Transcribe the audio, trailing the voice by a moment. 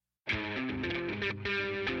Hey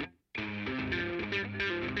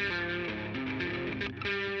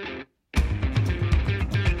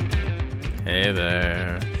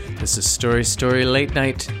there. This is Story Late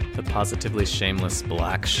Night, the positively shameless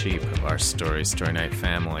black sheep of our Story Night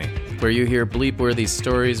family, where you hear bleep-worthy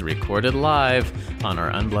stories recorded live on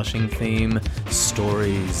our unblushing theme,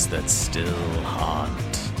 Stories That Still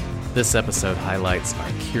Haunt. This episode highlights our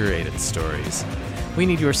curated stories. We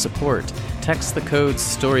need your support. Text the code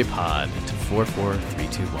STORYPOD to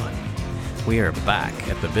 44321. We are back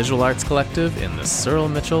at the Visual Arts Collective in the Searle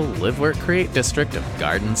Mitchell Live Work Create District of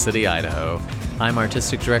Garden City, Idaho. I'm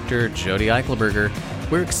Artistic Director Jody Eichelberger.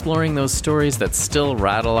 We're exploring those stories that still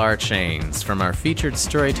rattle our chains from our featured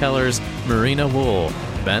storytellers Marina Wool,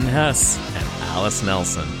 Ben Hess, and Alice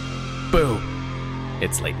Nelson. Boom!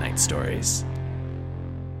 It's Late Night Stories.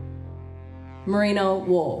 Marina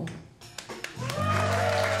Wool.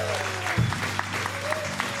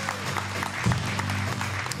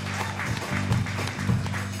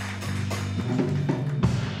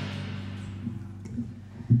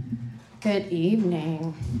 Good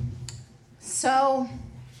evening. So,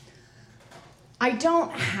 I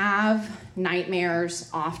don't have nightmares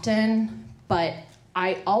often, but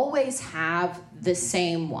I always have the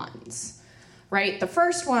same ones, right? The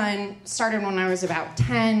first one started when I was about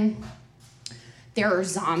 10. There are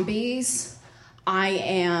zombies. I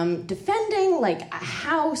am defending like a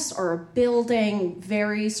house or a building,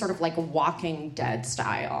 very sort of like a Walking Dead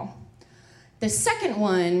style. The second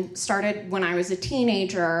one started when I was a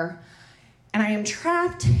teenager, and I am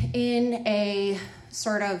trapped in a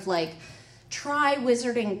sort of like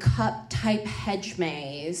Tri-Wizarding Cup type hedge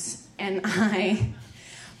maze,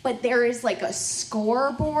 but there is like a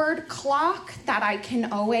scoreboard clock that I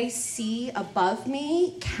can always see above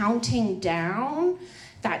me counting down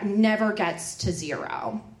that never gets to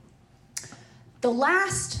zero. The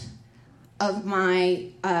last of my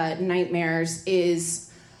nightmares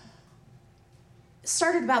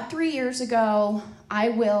started about 3 years ago. I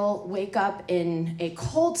will wake up in a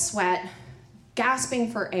cold sweat, gasping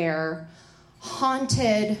for air,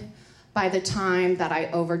 haunted by the time that I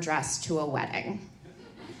overdressed to a wedding.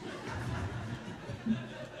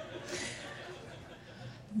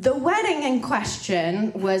 The wedding in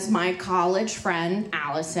question was my college friend,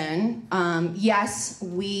 Allison. Yes,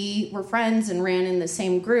 we were friends and ran in the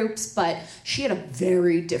same groups, but she had a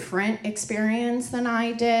very different experience than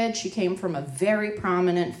I did. She came from a very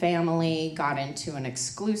prominent family, got into an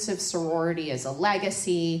exclusive sorority as a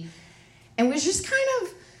legacy, and was just kind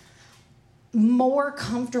of more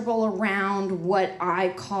comfortable around what I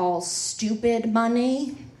call stupid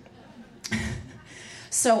money.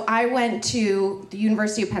 So I went to the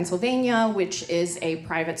University of Pennsylvania, which is a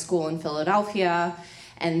private school in Philadelphia,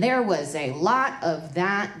 and there was a lot of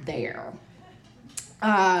that there.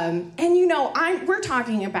 We're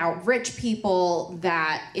talking about rich people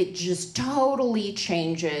that it just totally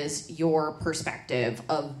changes your perspective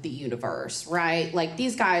of the universe, right? Like,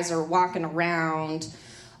 these guys are walking around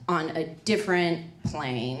on a different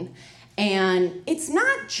plane. And it's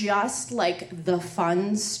not just like the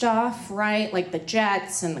fun stuff, right? Like the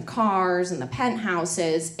jets and the cars and the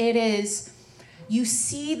penthouses. It is, you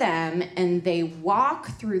see them and they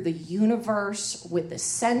walk through the universe with a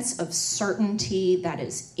sense of certainty that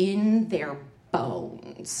is in their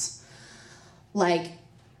bones. Like,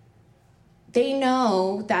 they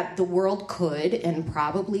know that the world could and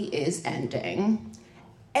probably is ending,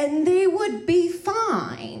 and they would be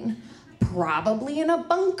fine. Probably in a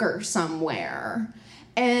bunker somewhere.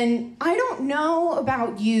 And I don't know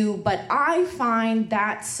about you, but I find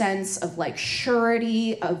that sense of like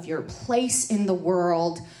surety of your place in the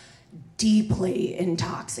world deeply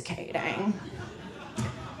intoxicating.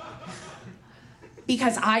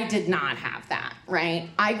 Because I did not have that, right?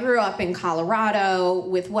 I grew up in Colorado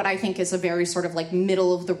with what I think is a very sort of like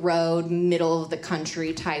middle of the road, middle of the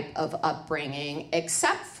country type of upbringing,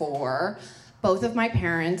 except for both of my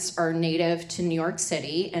parents are native to New York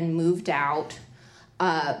City and moved out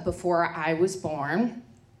before I was born.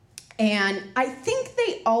 And I think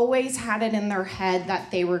they always had it in their head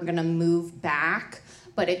that they were gonna move back,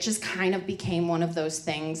 but it just kind of became one of those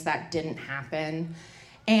things that didn't happen.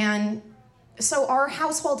 And so our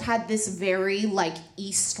household had this very like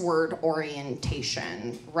eastward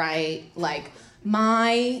orientation, right? Like,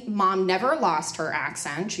 my mom never lost her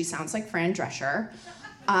accent. She sounds like Fran Drescher.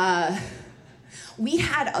 We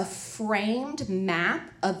had a framed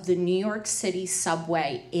map of the New York City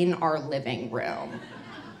subway in our living room.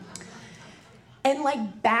 And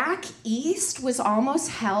like back east was almost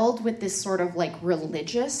held with this sort of like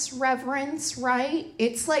religious reverence, right?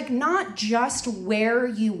 It's like not just where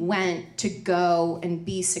you went to go and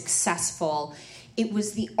be successful. It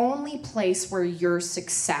was the only place where your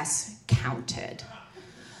success counted.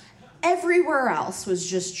 Everywhere else was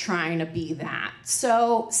just trying to be that.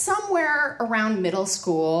 So somewhere around middle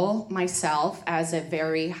school, myself, as a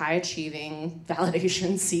very high-achieving,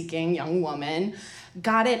 validation-seeking young woman,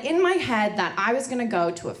 got it in my head that I was gonna go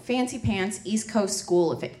to a fancy-pants East Coast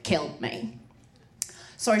school if it killed me.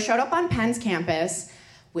 So I showed up on Penn's campus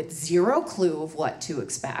with zero clue of what to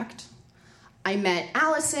expect. I met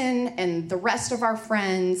Allison and the rest of our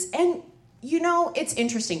friends, and you know, it's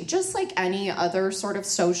interesting. Just like any other sort of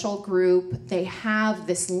social group, they have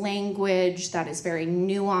this language that is very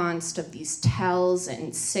nuanced of these tells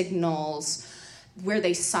and signals where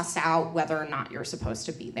they suss out whether or not you're supposed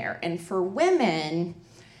to be there. And for women,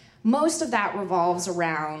 most of that revolves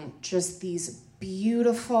around just these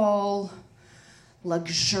beautiful,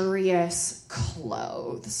 luxurious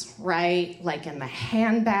clothes, right? Like in the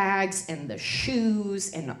handbags and the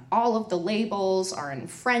shoes, and all of the labels are in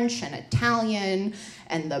French and Italian,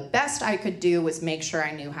 and the best I could do was make sure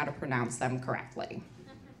I knew how to pronounce them correctly.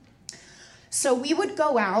 So we would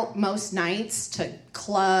go out most nights to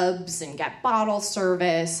clubs and get bottle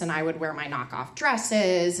service, and I would wear my knockoff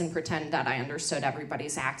dresses and pretend that I understood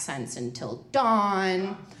everybody's accents until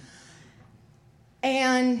dawn.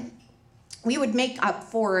 And we would make up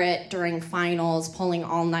for it during finals, pulling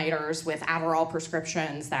all-nighters with Adderall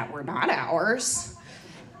prescriptions that were not ours,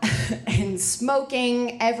 and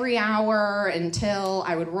smoking every hour until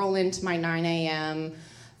I would roll into my 9 a.m.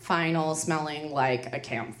 final smelling like a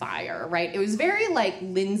campfire, right? It was very like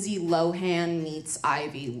Lindsay Lohan meets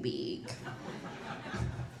Ivy League.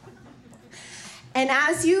 And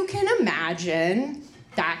as you can imagine,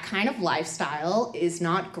 that kind of lifestyle is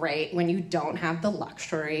not great when you don't have the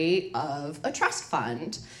luxury of a trust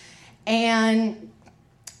fund. And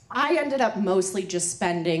I ended up mostly just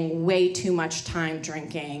spending way too much time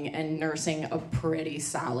drinking and nursing a pretty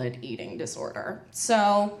solid eating disorder.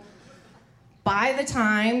 So by the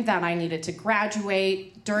time that I needed to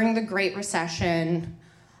graduate during the Great Recession,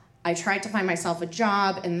 I tried to find myself a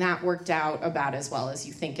job, and that worked out about as well as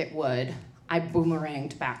you think it would. I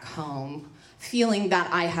boomeranged back home, feeling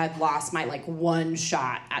that I had lost my one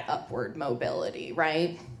shot at upward mobility,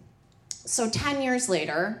 right? So 10 years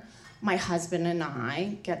later, my husband and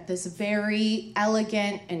I get this very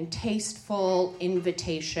elegant and tasteful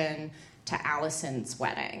invitation to Allison's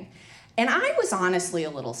wedding. And I was honestly a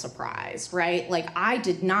little surprised, right? I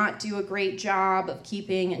did not do a great job of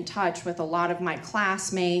keeping in touch with a lot of my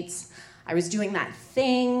classmates. I was doing that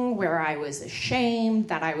thing where I was ashamed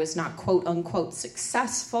that I was not quote unquote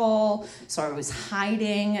successful. So I was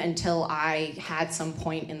hiding until I had some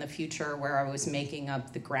point in the future where I was making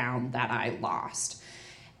up the ground that I lost.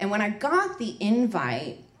 And when I got the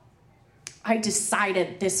invite, I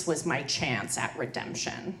decided this was my chance at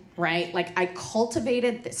redemption, right? I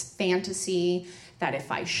cultivated this fantasy that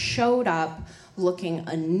if I showed up looking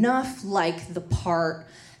enough like the part,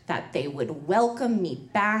 that they would welcome me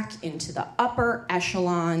back into the upper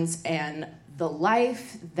echelons and the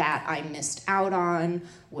life that I missed out on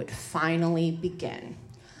would finally begin,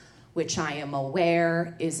 which I am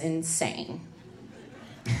aware is insane.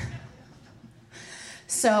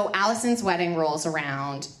 So Allison's wedding rolls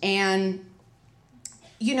around, and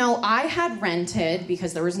I had rented,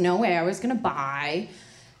 because there was no way I was gonna buy,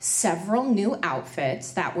 several new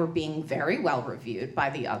outfits that were being very well reviewed by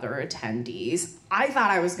the other attendees. I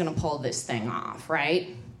thought I was gonna pull this thing off,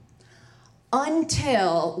 right?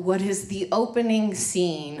 Until what is the opening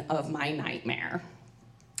scene of my nightmare.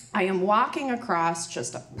 I am walking across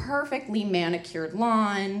just a perfectly manicured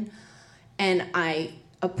lawn, and I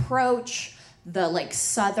approach the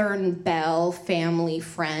Southern Belle family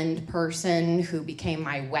friend person who became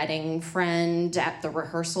my wedding friend at the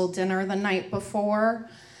rehearsal dinner the night before.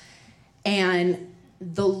 And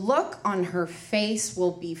the look on her face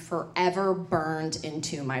will be forever burned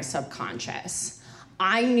into my subconscious.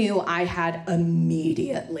 I knew I had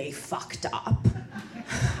immediately fucked up.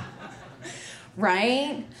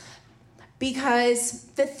 Right? Because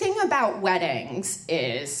the thing about weddings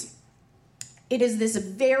is, it is this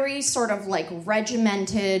very sort of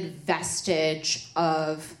regimented vestige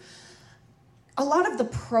of a lot of the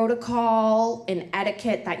protocol and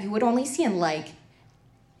etiquette that you would only see in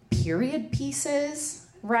period pieces,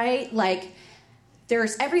 right?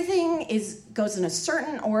 There's everything goes in a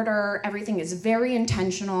certain order. Everything is very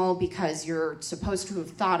intentional because you're supposed to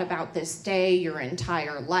have thought about this day your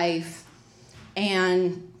entire life.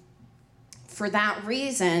 And for that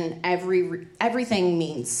reason, everything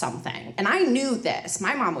means something. And I knew this.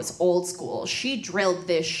 My mom was old school. She drilled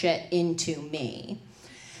this shit into me.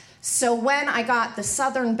 So when I got the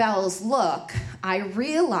Southern Belles look, I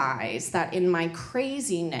realized that in my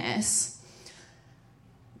craziness,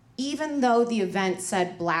 even though the event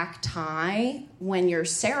said black tie, when your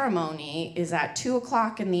ceremony is at 2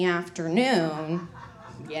 o'clock in the afternoon,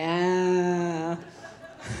 yeah,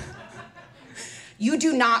 you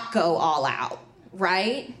do not go all out,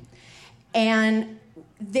 right? And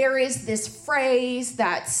there is this phrase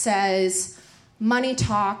that says, money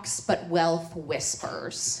talks, but wealth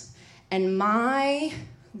whispers. And my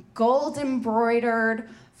gold embroidered,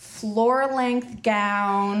 floor-length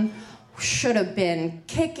gown should have been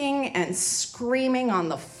kicking and screaming on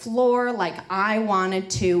the floor like I wanted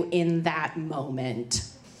to in that moment.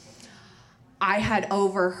 I had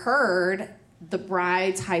overheard the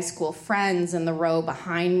bride's high school friends in the row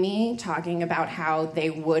behind me talking about how they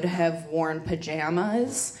would have worn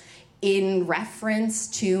pajamas in reference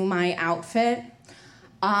to my outfit.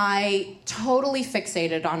 I totally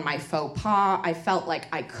fixated on my faux pas. I felt like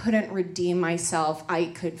I couldn't redeem myself. I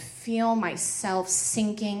could feel myself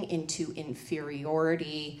sinking into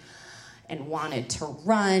inferiority and wanted to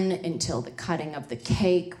run until the cutting of the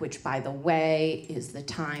cake, which, by the way, is the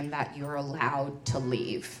time that you're allowed to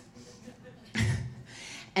leave.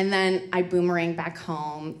 And then I boomeranged back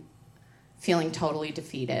home, feeling totally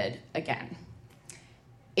defeated again.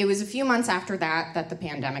 It was a few months after that the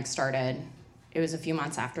pandemic started. It was a few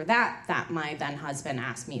months after that my then husband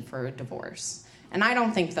asked me for a divorce. And I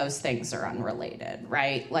don't think those things are unrelated,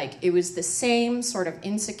 right? Like, it was the same sort of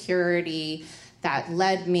insecurity that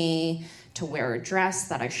led me to wear a dress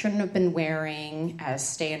that I shouldn't have been wearing, as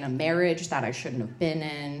stay in a marriage that I shouldn't have been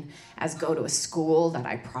in, as go to a school that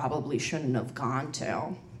I probably shouldn't have gone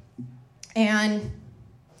to. And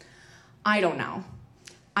I don't know.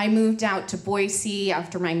 I moved out to Boise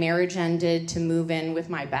after my marriage ended to move in with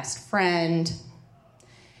my best friend.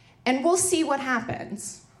 And we'll see what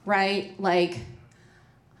happens, right? Like,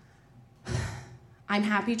 I'm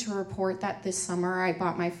happy to report that this summer I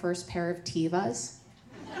bought my first pair of Tevas.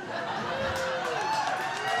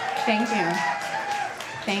 Thank you.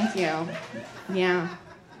 Thank you. Yeah.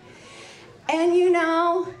 And you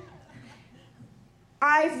know,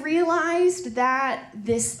 I've realized that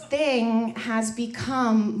this thing has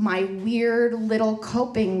become my weird little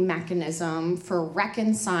coping mechanism for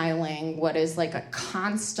reconciling what is like a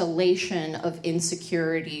constellation of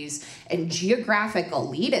insecurities and geographic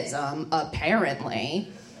elitism,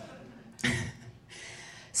 apparently.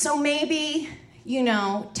 So maybe, you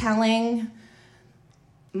know, telling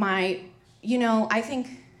my, you know, I think,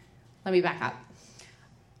 let me back up.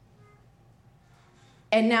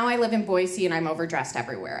 And now I live in Boise and I'm overdressed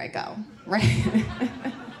everywhere I go, right?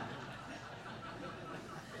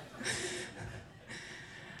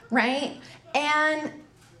 Right? And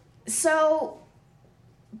so,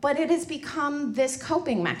 but it has become this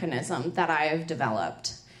coping mechanism that I have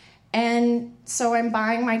developed. And so I'm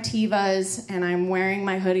buying my Tevas and I'm wearing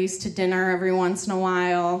my hoodies to dinner every once in a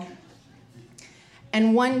while.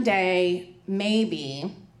 And one day,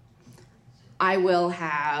 maybe, I will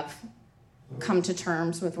have come to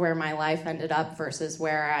terms with where my life ended up versus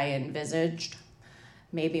where I envisaged.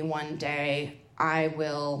 Maybe one day I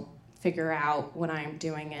will figure out what I'm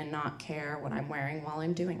doing and not care what I'm wearing while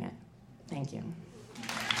I'm doing it. Thank you.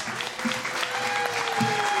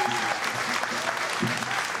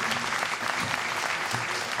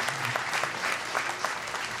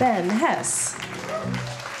 Ben Hess.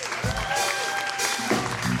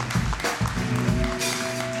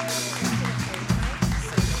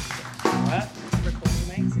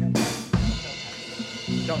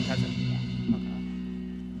 Don't touch it.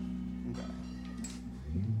 Okay.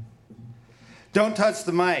 Don't touch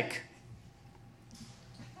the mic.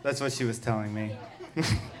 That's what she was telling me.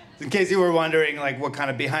 In case you were wondering, like, what kind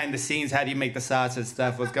of behind the scenes, how do you make the sausage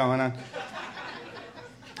stuff, what's going on?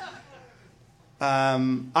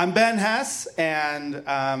 I'm Ben Hess, and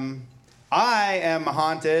I am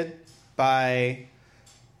haunted by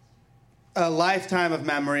a lifetime of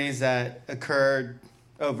memories that occurred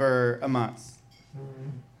over a month.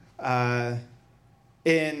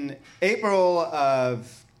 In April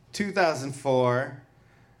of 2004,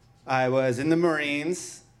 I was in the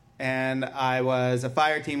Marines, and I was a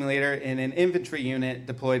fire team leader in an infantry unit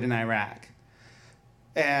deployed in Iraq.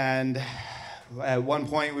 And at one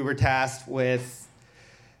point, we were tasked with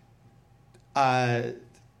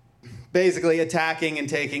basically attacking and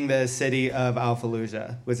taking the city of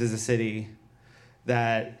Al-Fallujah, which is a city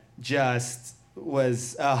that just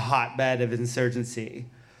was a hotbed of insurgency.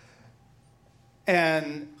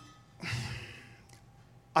 And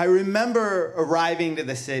I remember arriving to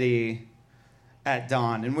the city at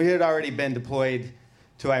dawn, and we had already been deployed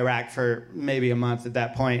to Iraq for maybe a month at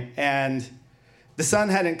that point, and the sun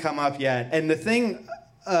hadn't come up yet. And the thing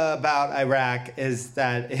about Iraq is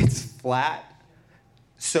that it's flat,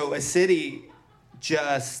 so a city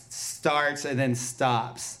just starts and then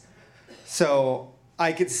stops. So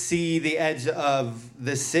I could see the edge of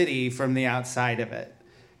the city from the outside of it.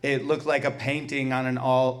 It looked like a painting on an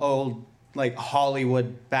old like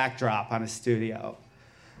Hollywood backdrop on a studio.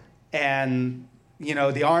 And, you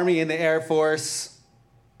know, the Army and the Air Force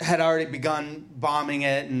had already begun bombing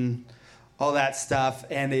it and all that stuff,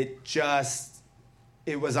 and it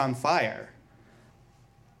was on fire.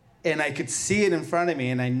 And I could see it in front of me,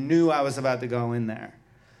 and I knew I was about to go in there.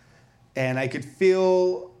 And I could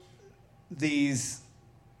feel these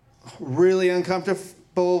really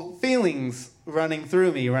uncomfortable feelings running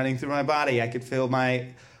through me, running through my body. I could feel my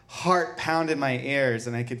heart pound in my ears,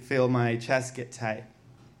 and I could feel my chest get tight.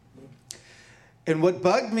 And what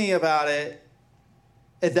bugged me about it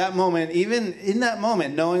at that moment, even in that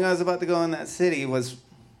moment, knowing I was about to go in that city, was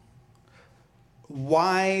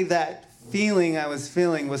why that feeling I was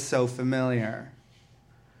feeling was so familiar.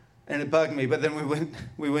 And it bugged me. But then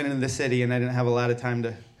we went into the city, and I didn't have a lot of time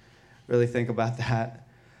to really think about that.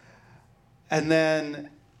 And then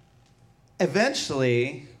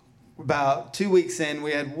eventually, about 2 weeks in,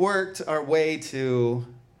 we had worked our way to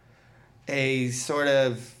a sort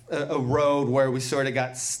of a road where we sort of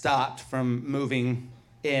got stopped from moving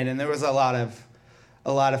in, and there was a lot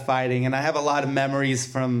of fighting, and I have a lot of memories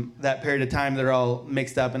from that period of time that are all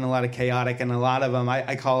mixed up and a lot of chaotic, and a lot of them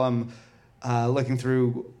I call them looking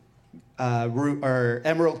through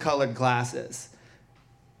emerald-colored glasses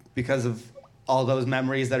because of all those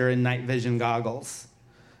memories that are in night vision goggles,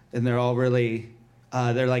 and they're all really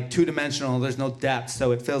they're like two-dimensional. There's no depth,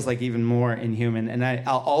 so it feels like even more inhuman. And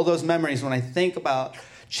all those memories, when I think about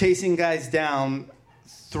chasing guys down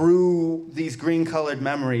through these green-colored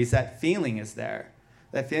memories, that feeling is there.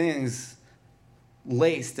 That feeling is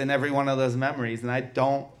laced in every one of those memories, and I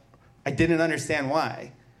didn't understand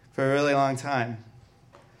why for a really long time.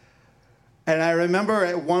 And I remember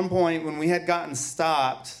at one point when we had gotten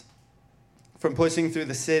stopped from pushing through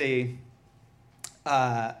the city, we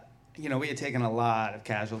had taken a lot of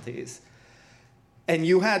casualties. And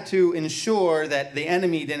you had to ensure that the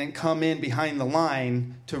enemy didn't come in behind the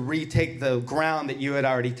line to retake the ground that you had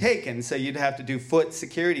already taken. So you'd have to do foot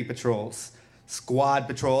security patrols, squad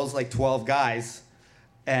patrols, like 12 guys,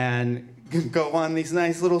 and go on these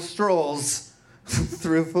nice little strolls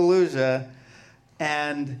through Fallujah.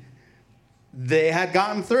 And they had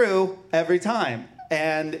gotten through every time.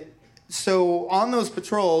 And so on those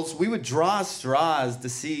patrols, we would draw straws to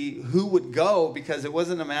see who would go, because it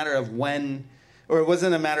wasn't a matter of when, or it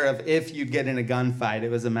wasn't a matter of if you'd get in a gunfight. It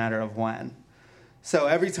was a matter of when. So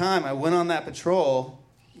every time I went on that patrol,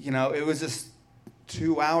 it was just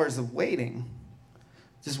 2 hours of waiting.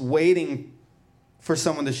 Just waiting for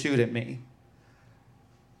someone to shoot at me.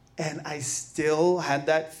 And I still had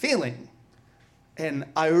that feeling. And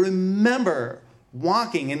I remember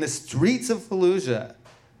walking in the streets of Fallujah.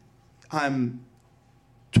 I'm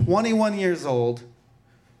 21 years old.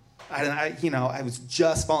 I was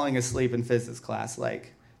just falling asleep in physics class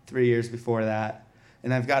like 3 years before that.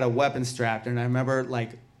 And I've got a weapon strapped. And I remember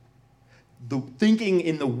thinking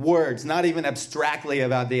in the words, not even abstractly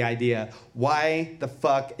about the idea, why the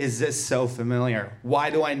fuck is this so familiar? Why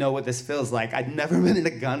do I know what this feels like? I'd never been in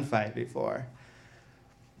a gunfight before.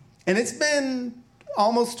 And it's been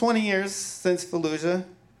almost 20 years since Fallujah.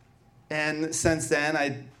 And since then,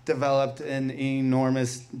 I developed an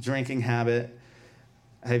enormous drinking habit.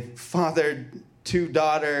 I fathered 2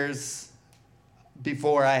 daughters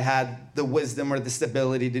before I had the wisdom or the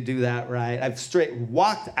stability to do that right. I've straight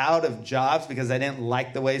walked out of jobs because I didn't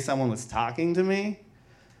like the way someone was talking to me.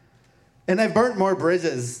 And I burnt more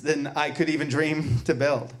bridges than I could even dream to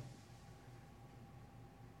build.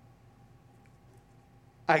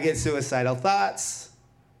 I get suicidal thoughts,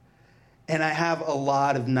 and I have a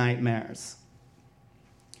lot of nightmares.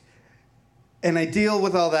 And I deal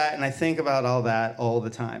with all that, and I think about all that all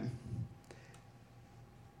the time.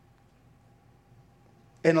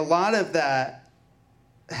 And a lot of that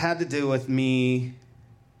had to do with me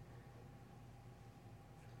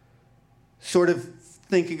sort of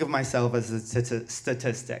thinking of myself as a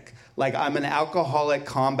statistic. Like, I'm an alcoholic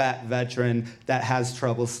combat veteran that has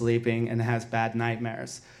trouble sleeping and has bad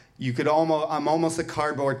nightmares. I'm almost a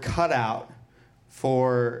cardboard cutout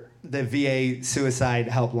for the VA suicide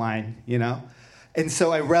helpline, And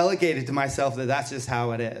so I relegated to myself that that's just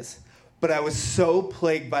how it is. But I was so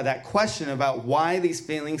plagued by that question about why these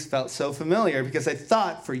feelings felt so familiar, because I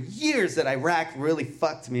thought for years that Iraq really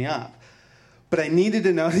fucked me up. But I needed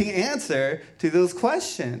to know the answer to those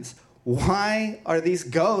questions. Why are these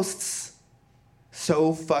ghosts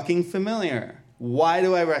so fucking familiar? Why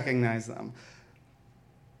do I recognize them?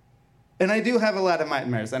 And I do have a lot of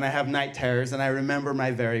nightmares, and I have night terrors, and I remember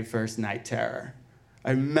my very first night terror.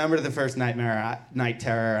 I remember the first night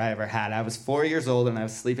terror I ever had. I was 4 years old, and I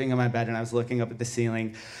was sleeping in my bed, and I was looking up at the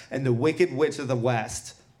ceiling, and the Wicked Witch of the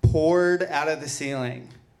West poured out of the ceiling.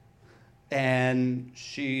 And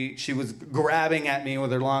she was grabbing at me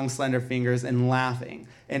with her long, slender fingers and laughing.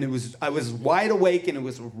 And I was wide awake, and it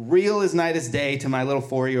was real as night as day to my little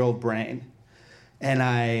 4-year-old brain. And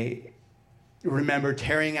I remember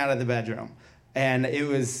tearing out of the bedroom. And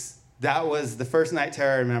that was the first night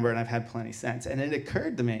terror I remember, and I've had plenty since. And it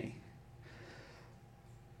occurred to me,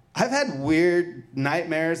 I've had weird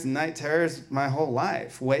nightmares and night terrors my whole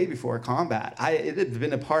life, way before combat. It had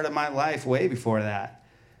been a part of my life way before that.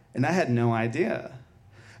 And I had no idea.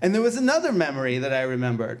 And there was another memory that I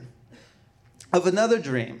remembered of another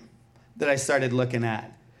dream that I started looking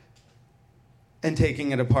at and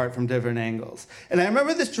taking it apart from different angles. And I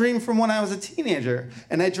remember this dream from when I was a teenager.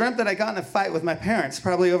 And I dreamt that I got in a fight with my parents,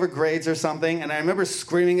 probably over grades or something. And I remember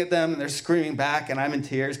screaming at them, and they're screaming back, and I'm in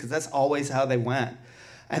tears, because that's always how they went.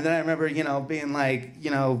 And then I remember, being like,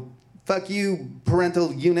 fuck you,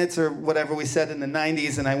 parental units, or whatever we said in the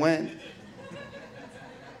 90s. And I went...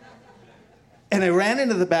 And I ran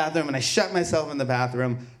into the bathroom, and I shut myself in the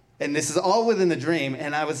bathroom. And this is all within the dream.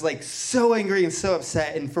 And I was like so angry and so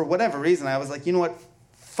upset. And for whatever reason, I was like, you know what?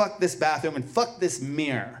 Fuck this bathroom and fuck this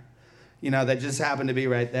mirror, that just happened to be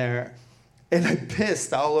right there. And I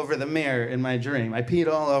pissed all over the mirror in my dream. I peed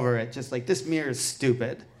all over it, just like, this mirror is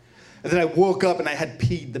stupid. And then I woke up and I had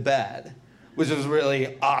peed the bed, which was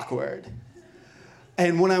really awkward.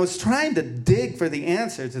 And when I was trying to dig for the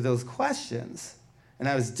answer to those questions, and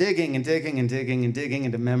I was digging and digging and digging and digging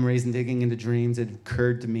into memories and digging into dreams, it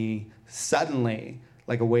occurred to me suddenly,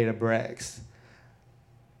 like a weight of bricks,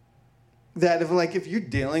 that if you're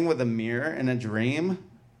dealing with a mirror in a dream,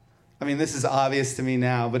 this is obvious to me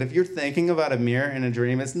now, but if you're thinking about a mirror in a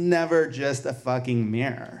dream, it's never just a fucking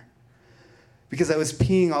mirror. Because I was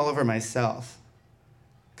peeing all over myself.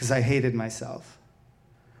 Because I hated myself.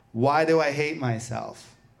 Why do I hate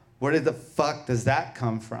myself? Where the fuck does that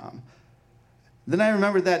come from? Then I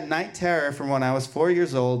remembered that night terror from when I was 4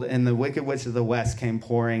 years old, and the Wicked Witch of the West came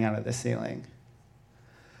pouring out of the ceiling.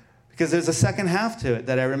 Because there's a second half to it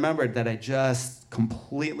that I remembered that I just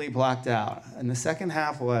completely blocked out. And the second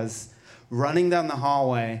half was running down the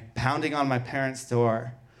hallway, pounding on my parents'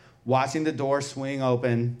 door, watching the door swing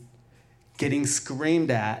open, getting screamed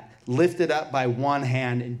at, lifted up by one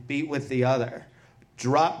hand and beat with the other,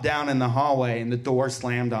 dropped down in the hallway, and the door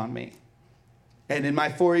slammed on me. And in my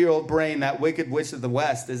 4-year-old brain, that Wicked Witch of the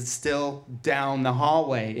West is still down the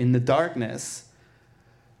hallway in the darkness.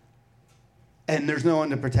 And there's no one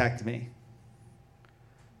to protect me.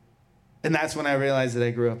 And that's when I realized that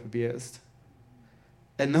I grew up abused.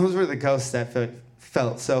 And those were the ghosts that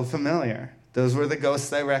felt so familiar. Those were the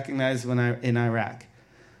ghosts I recognized in Iraq.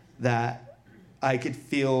 That I could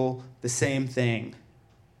feel the same thing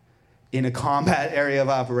in a combat area of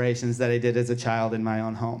operations that I did as a child in my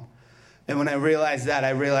own home. And when I realized that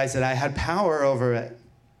I had power over it.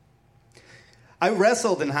 I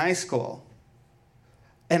wrestled in high school.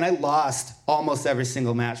 And I lost almost every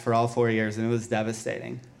single match for all 4 years, and it was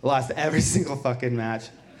devastating. I lost every single fucking match.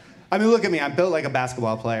 Look at me. I'm built like a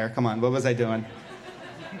basketball player. Come on, what was I doing?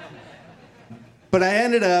 But I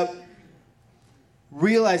ended up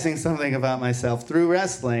realizing something about myself through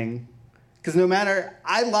wrestling, because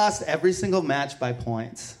I lost every single match by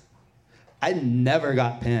points. I never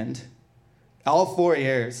got pinned. All 4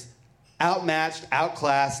 years. Outmatched,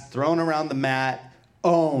 outclassed, thrown around the mat,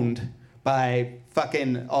 owned by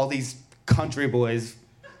fucking all these country boys.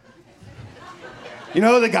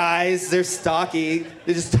 The guys, they're stocky.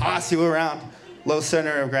 They just toss you around. Low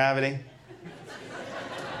center of gravity.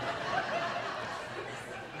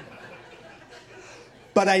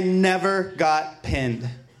 But I never got pinned.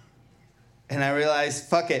 And I realized,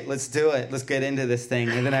 fuck it, let's do it. Let's get into this thing.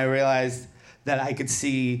 And then I realized that I could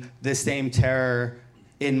see the same terror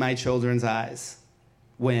in my children's eyes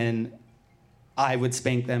when I would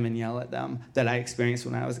spank them and yell at them that I experienced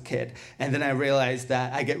when I was a kid. And then I realized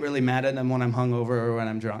that I get really mad at them when I'm hungover or when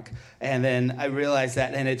I'm drunk. And then I realized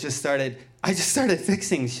that, and I just started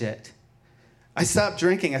fixing shit. I stopped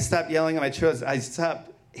drinking. I stopped yelling at my children. I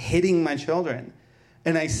stopped hitting my children.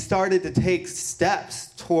 And I started to take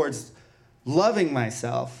steps towards loving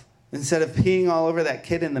myself instead of peeing all over that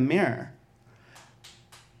kid in the mirror.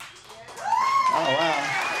 Oh,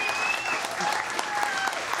 wow.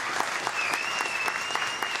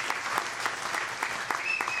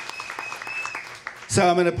 So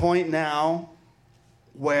I'm at a point now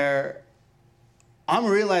where I'm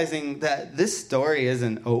realizing that this story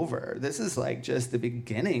isn't over. This is like just the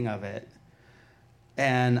beginning of it.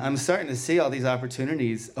 And I'm starting to see all these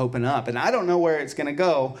opportunities open up. And I don't know where it's going to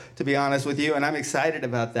go, to be honest with you, and I'm excited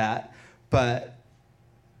about that. But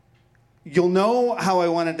you'll know how I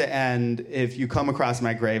wanted to end if you come across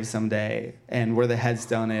my grave someday, and where the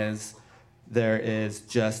headstone is, there is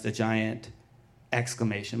just a giant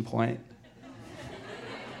exclamation point.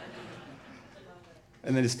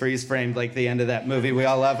 And then it's freeze-framed like the end of that movie we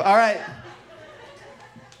all love. All right.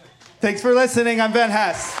 Thanks for listening. I'm Ben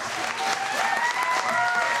Hess.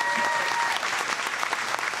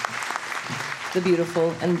 The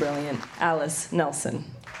beautiful and brilliant Alice Nelson.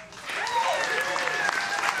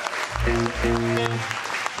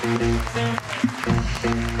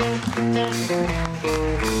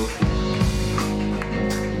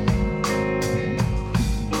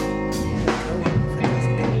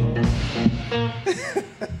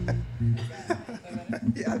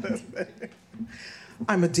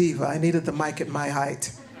 I'm a diva. I needed the mic at my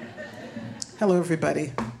height. Hello,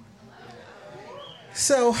 everybody.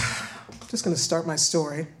 So, I'm just going to start my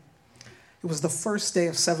story. It was the first day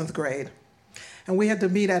of 7th grade, and we had to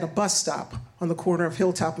meet at a bus stop on the corner of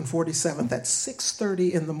Hilltop and 47th at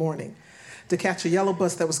 6:30 in the morning to catch a yellow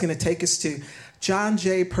bus that was going to take us to John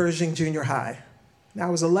J. Pershing Junior High. Now, I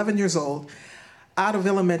was 11 years old, out of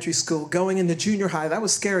elementary school, going into junior high. That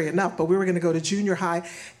was scary enough, but we were going to go to junior high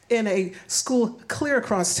in a school clear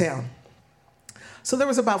across town. So there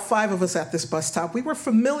was about 5 of us at this bus stop. We were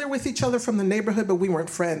familiar with each other from the neighborhood, but we weren't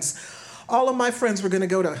friends. All of my friends were going to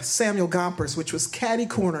go to Samuel Gompers, which was catty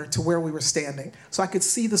corner to where we were standing. So I could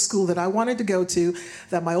see the school that I wanted to go to,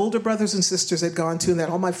 that my older brothers and sisters had gone to, and that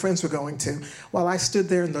all my friends were going to, while I stood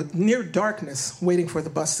there in the near darkness waiting for the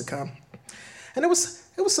bus to come. And it was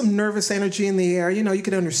some nervous energy in the air. You know, you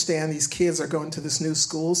could understand these kids are going to this new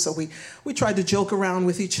school, so we tried to joke around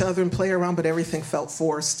with each other and play around, but everything felt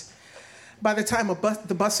forced. By the time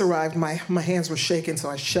the bus arrived, my hands were shaking, so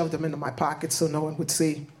I shoved them into my pockets so no one would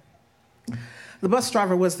see. The bus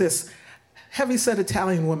driver was this heavy-set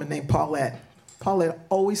Italian woman named Paulette. Paulette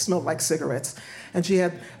always smelled like cigarettes, and she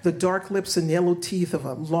had the dark lips and yellow teeth of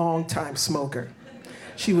a long-time smoker.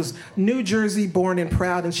 She was New Jersey born and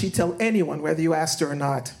proud, and she'd tell anyone whether you asked her or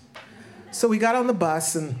not. So we got on the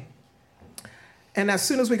bus, and as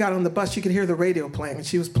soon as we got on the bus, you could hear the radio playing, and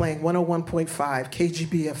she was playing 101.5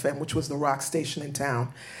 KGB FM, which was the rock station in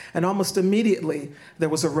town. And almost immediately, there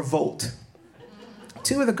was a revolt.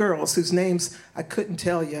 2 of the girls, whose names I couldn't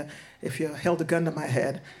tell you if you held a gun to my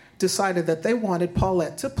head, decided that they wanted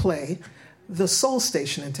Paulette to play the soul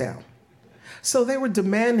station in town. So they were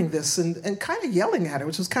demanding this and kind of yelling at her,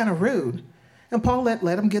 which was kind of rude. And Paulette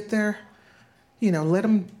let them get their,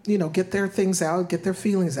 get their things out, get their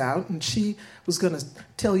feelings out. And she was going to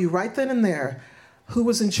tell you right then and there who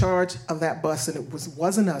was in charge of that bus, and it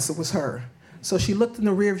wasn't us, it was her. So she looked in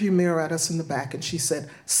the rearview mirror at us in the back, and she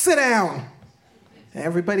said, "Sit down." And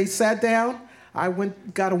everybody sat down. I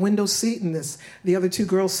got a window seat, and the other 2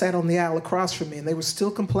 girls sat on the aisle across from me, and they were still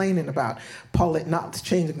complaining about Paulette not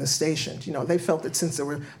changing the station. You know, they felt that since there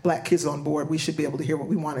were black kids on board, we should be able to hear what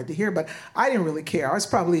we wanted to hear, but I didn't really care. I was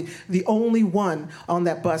probably the only one on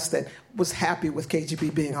that bus that was happy with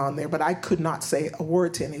KGB being on there, but I could not say a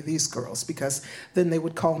word to any of these girls, because then they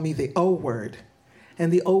would call me the O word.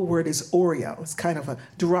 And the O word is Oreo. It's kind of a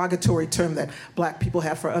derogatory term that black people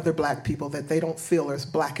have for other black people that they don't feel is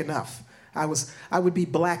black enough. I would be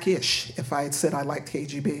blackish if I had said I liked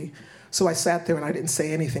KGB. So I sat there and I didn't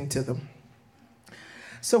say anything to them.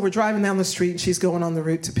 So we're driving down the street, and she's going on the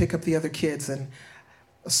route to pick up the other kids, and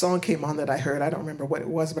a song came on that I heard. I don't remember what it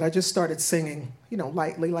was, but I just started singing,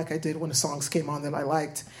 lightly like I did when the songs came on that I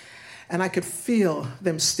liked. And I could feel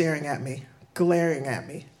them staring at me, glaring at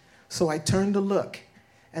me. So I turned to look,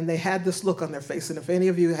 and they had this look on their face. And if any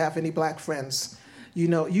of you have any black friends,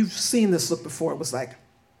 you've seen this look before. It was like,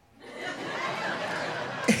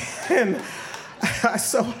 and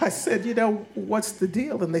so I said, what's the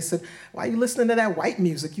deal? And they said, why are you listening to that white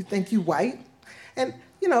music? You think you white? And,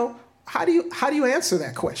 how do you answer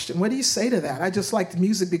that question? What do you say to that? I just liked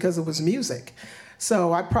music because it was music.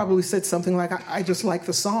 So I probably said something like, I just like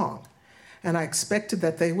the song. And I expected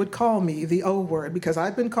that they would call me the O word, because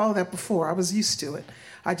I'd been called that before. I was used to it.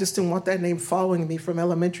 I just didn't want that name following me from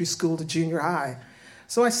elementary school to junior high.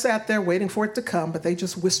 So I sat there waiting for it to come, but they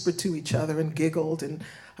just whispered to each other and giggled. And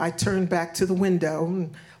I turned back to the window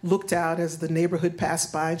and looked out as the neighborhood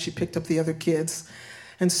passed by, and she picked up the other kids.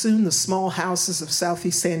 And soon the small houses of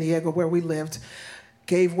Southeast San Diego where we lived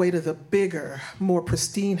gave way to the bigger, more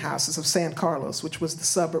pristine houses of San Carlos, which was the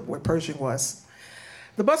suburb where Pershing was.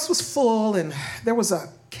 The bus was full, and there was a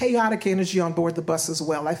chaotic energy on board the bus as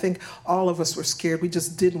well. I think all of us were scared. We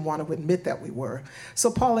just didn't want to admit that we were.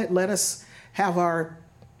 So Paulette let us have our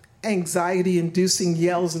anxiety-inducing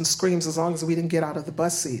yells and screams as long as we didn't get out of the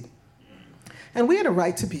bus seat. And we had a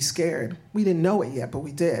right to be scared. We didn't know it yet, but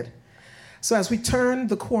we did. So as we turned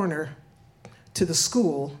the corner to the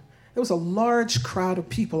school, there was a large crowd of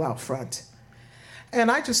people out front. And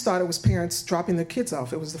I just thought it was parents dropping their kids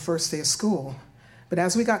off. It was the first day of school. But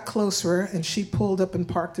as we got closer and she pulled up and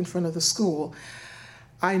parked in front of the school,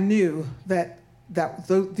 I knew that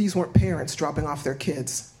these weren't parents dropping off their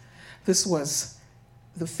kids. This was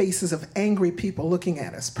the faces of angry people looking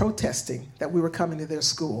at us, protesting that we were coming to their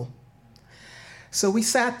school. So we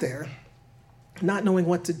sat there, not knowing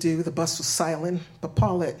what to do. The bus was silent, but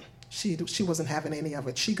Paulette, she wasn't having any of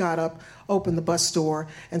it. She got up, opened the bus door,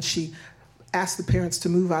 and she asked the parents to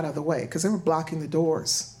move out of the way because they were blocking the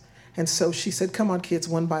doors. And so she said, come on, kids,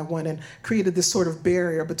 one by one, and created this sort of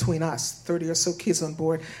barrier between us, 30 or so kids on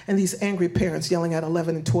board, and these angry parents yelling at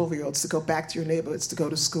 11 and 12-year-olds to go back to your neighborhoods to go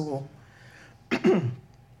to school.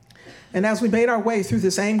 And as we made our way through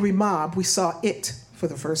this angry mob, we saw it for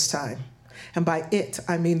the first time. And by it,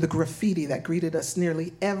 I mean the graffiti that greeted us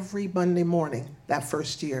nearly every Monday morning that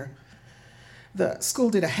first year. The school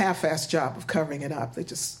did a half-assed job of covering it up. It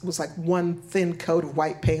was like one thin coat of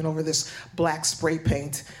white paint over this black spray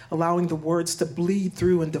paint, allowing the words to bleed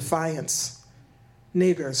through in defiance.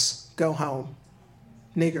 Niggers, go home.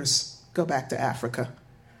 Niggers, go back to Africa.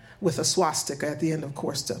 With a swastika at the end, of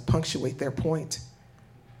course, to punctuate their point.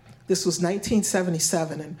 This was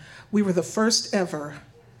 1977, and we were the first ever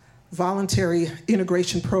voluntary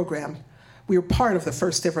integration program. We were part of the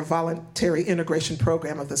first ever voluntary integration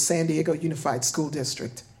program of the San Diego Unified School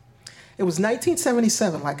District. It was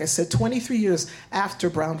 1977, like I said, 23 years after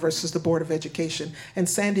Brown versus the Board of Education, and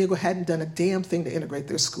San Diego hadn't done a damn thing to integrate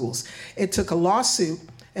their schools. It took a lawsuit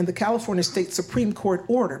and the California State Supreme Court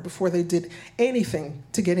order before they did anything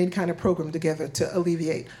to get any kind of program together to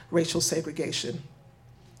alleviate racial segregation.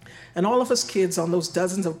 And all of us kids on those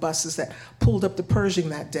dozens of buses that pulled up to Pershing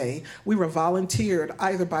that day, we were volunteered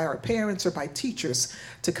either by our parents or by teachers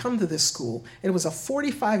to come to this school. And it was a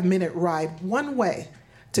 45-minute ride one way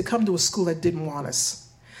to come to a school that didn't want us.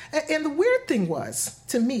 And the weird thing was,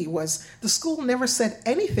 to me, was the school never said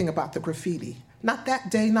anything about the graffiti. Not that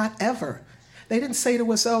day, not ever. They didn't say to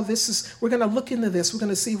us, we're going to look into this. We're going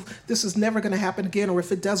to see if this is never going to happen again, or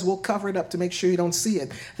if it does, we'll cover it up to make sure you don't see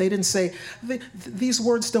it. They didn't say, these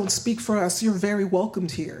words don't speak for us. You're very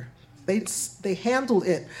welcomed here. They handled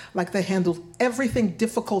it like they handled everything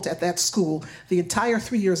difficult at that school the entire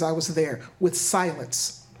 3 years I was there, with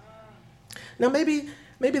silence. Now, maybe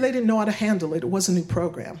they didn't know how to handle it. It was a new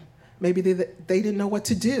program. Maybe they didn't know what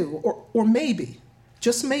to do, or maybe,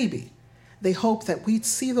 just maybe, they hoped that we'd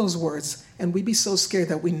see those words and we'd be so scared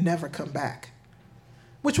that we'd never come back.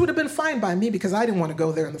 Which would have been fine by me because I didn't want to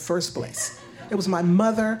go there in the first place. It was my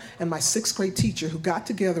mother and my sixth grade teacher who got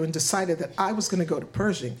together and decided that I was going to go to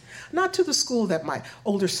Pershing. Not to the school that my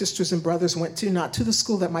older sisters and brothers went to, not to the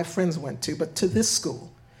school that my friends went to, but to this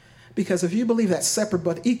school. Because if you believe that separate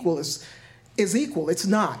but equal is equal, it's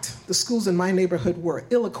not. The schools in my neighborhood were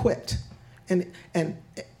ill-equipped. And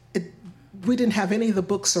we didn't have any of the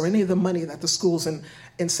books or any of the money that the schools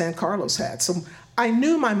in San Carlos had. So I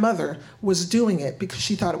knew my mother was doing it because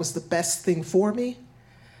she thought it was the best thing for me,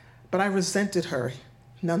 but I resented her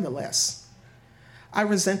nonetheless. I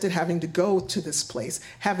resented having to go to this place,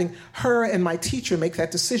 having her and my teacher make that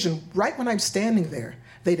decision right when I'm standing there.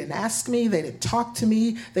 They didn't ask me, they didn't talk to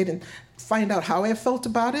me, they didn't find out how I felt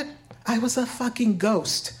about it. I was a fucking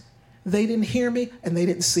ghost. They didn't hear me and they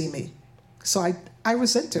didn't see me. So I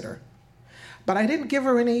resented her. But I didn't give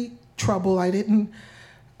her any trouble. I didn't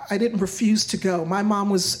refuse to go. My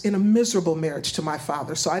mom was in a miserable marriage to my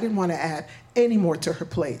father, so I didn't want to add any more to her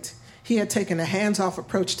plate. He had taken a hands-off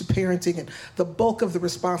approach to parenting, and the bulk of the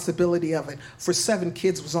responsibility of it for 7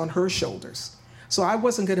 kids was on her shoulders. So I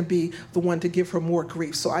wasn't going to be the one to give her more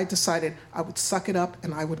grief. So I decided I would suck it up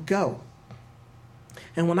and I would go.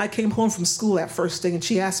 And when I came home from school that first day and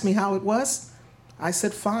she asked me how it was, I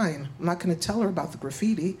said, fine. I'm not going to tell her about the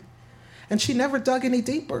graffiti. And she never dug any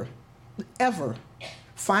deeper, ever.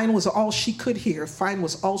 Fine was all she could hear. Fine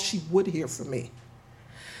was all she would hear from me.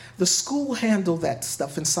 The school handled that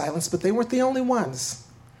stuff in silence, but they weren't the only ones.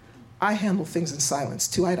 I handled things in silence,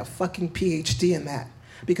 too. I had a fucking PhD in that,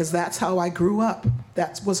 because that's how I grew up.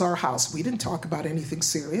 That was our house. We didn't talk about anything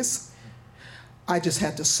serious. I just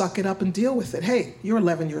had to suck it up and deal with it. Hey, you're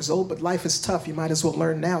 11 years old, but life is tough. You might as well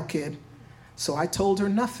learn now, kid. So I told her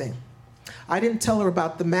nothing. I didn't tell her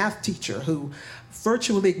about the math teacher who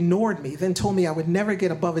virtually ignored me, then told me I would never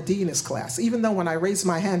get above a D in his class, even though when I raised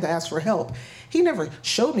my hand to ask for help, he never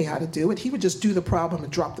showed me how to do it. He would just do the problem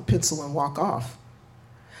and drop the pencil and walk off.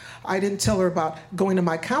 I didn't tell her about going to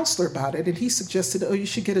my counselor about it, and he suggested, oh, you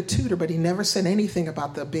should get a tutor, but he never said anything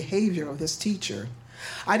about the behavior of this teacher.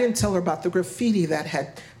 I didn't tell her about the graffiti that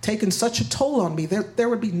had taken such a toll on me. There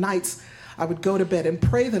would be nights I would go to bed and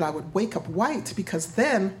pray that I would wake up white, because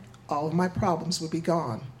then all of my problems would be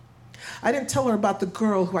gone. I didn't tell her about the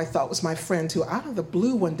girl who I thought was my friend, who out of the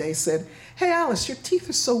blue one day said, hey, Alice, your teeth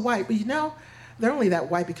are so white, but you know, they're only that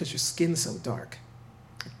white because your skin's so dark.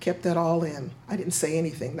 I kept that all in. I didn't say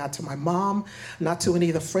anything, not to my mom, not to any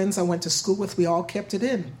of the friends I went to school with. We all kept it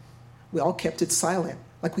in. We all kept it silent,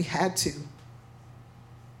 like we had to.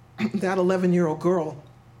 That 11-year-old girl,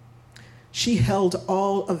 she held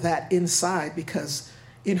all of that inside because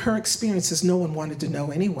in her experiences, no one wanted to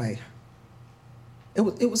know anyway.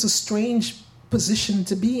 It was a strange position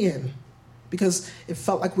to be in because it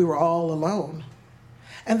felt like we were all alone.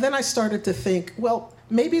 And then I started to think, well,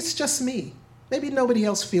 maybe it's just me. Maybe nobody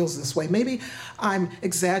else feels this way. Maybe I'm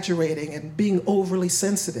exaggerating and being overly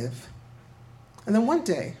sensitive. And then one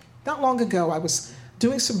day, not long ago, I was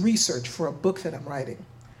doing some research for a book that I'm writing.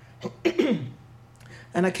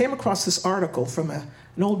 And I came across this article from an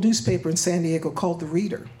old newspaper in San Diego called The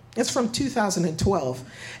Reader. It's from 2012,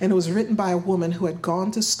 and it was written by a woman who had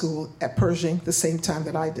gone to school at Pershing the same time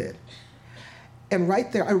that I did. And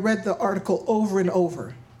right there, I read the article over and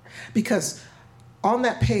over, because on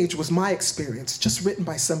that page was my experience, just written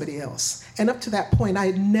by somebody else. And up to that point, I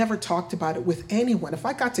had never talked about it with anyone. If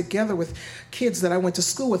I got together with kids that I went to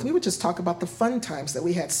school with, we would just talk about the fun times that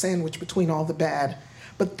we had sandwiched between all the bad.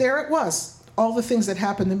 But there it was, all the things that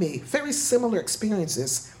happened to me, very similar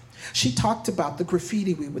experiences. She talked about the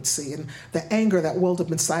graffiti we would see and the anger that welled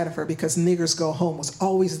up inside of her because niggers go home was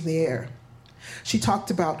always in the air. She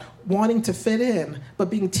talked about wanting to fit in,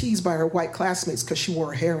 but being teased by her white classmates because she wore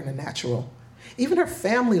her hair in a natural. Even her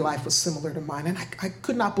family life was similar to mine, and I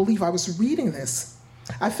could not believe I was reading this.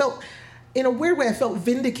 I felt, in a weird way, I felt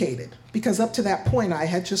vindicated, because up to that point, I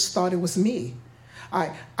had just thought it was me.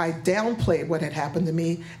 I downplayed what had happened to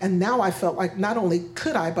me, and now I felt like not only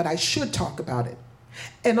could I, but I should talk about it.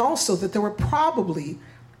 And also that there were probably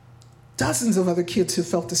dozens of other kids who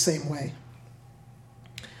felt the same way.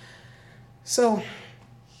 So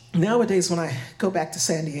nowadays when I go back to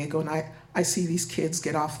San Diego and I see these kids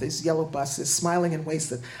get off these yellow buses smiling in ways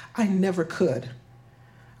that I never could,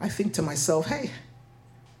 I think to myself, hey,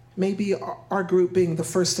 maybe our group being the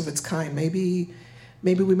first of its kind, maybe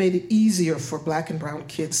we made it easier for black and brown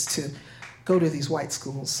kids to go to these white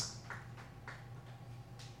schools.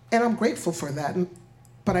 And I'm grateful for that,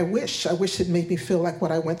 but I wish it made me feel like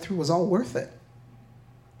what I went through was all worth it.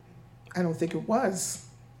 I don't think it was.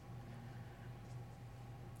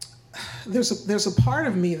 There's a part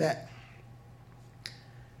of me that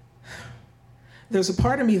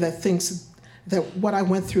thinks that what I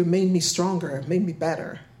went through made me stronger, made me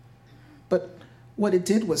better. But what it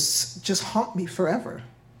did was just haunt me forever.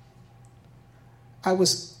 I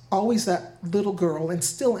was always that little girl, and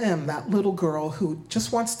still am that little girl who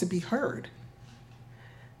just wants to be heard.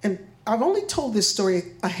 And I've only told this story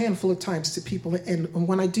a handful of times to people, and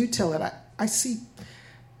when I do tell it, I see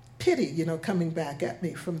pity, coming back at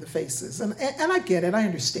me from the faces. And I get it, I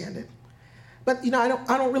understand it. But, I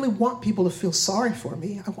don't really want people to feel sorry for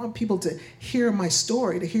me. I want people to hear my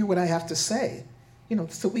story, to hear what I have to say,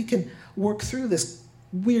 so we can work through this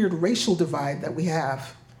weird racial divide that we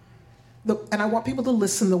have. And I want people to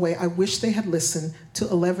listen the way I wish they had listened to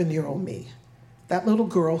 11-year-old me, that little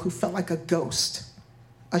girl who felt like a ghost,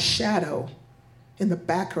 a shadow in the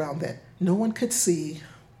background that no one could see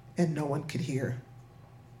and no one could hear.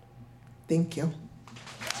 Thank you.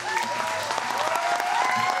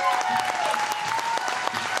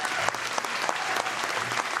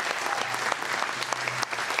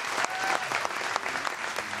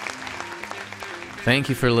 Thank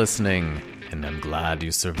you for listening, and I'm glad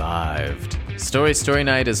you survived. Story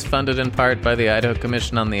Night is funded in part by the Idaho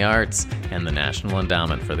Commission on the Arts and the National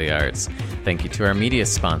Endowment for the Arts. Thank you to our media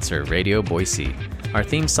sponsor, Radio Boise. Our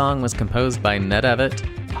theme song was composed by Ned Evett.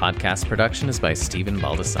 Podcast production is by Stephen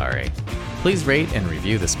Baldessari. Please rate and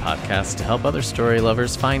review this podcast to help other story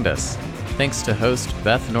lovers find us. Thanks to host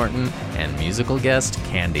Beth Norton and musical guest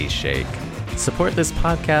Candy Shake. Support this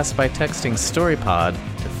podcast by texting StoryPod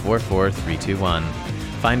to 44321.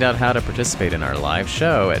 Find out how to participate in our live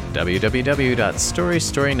show at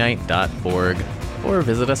www.storystorynight.org or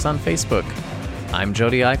visit us on Facebook. I'm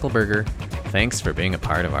Jody Eichelberger. Thanks for being a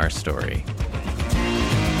part of our story.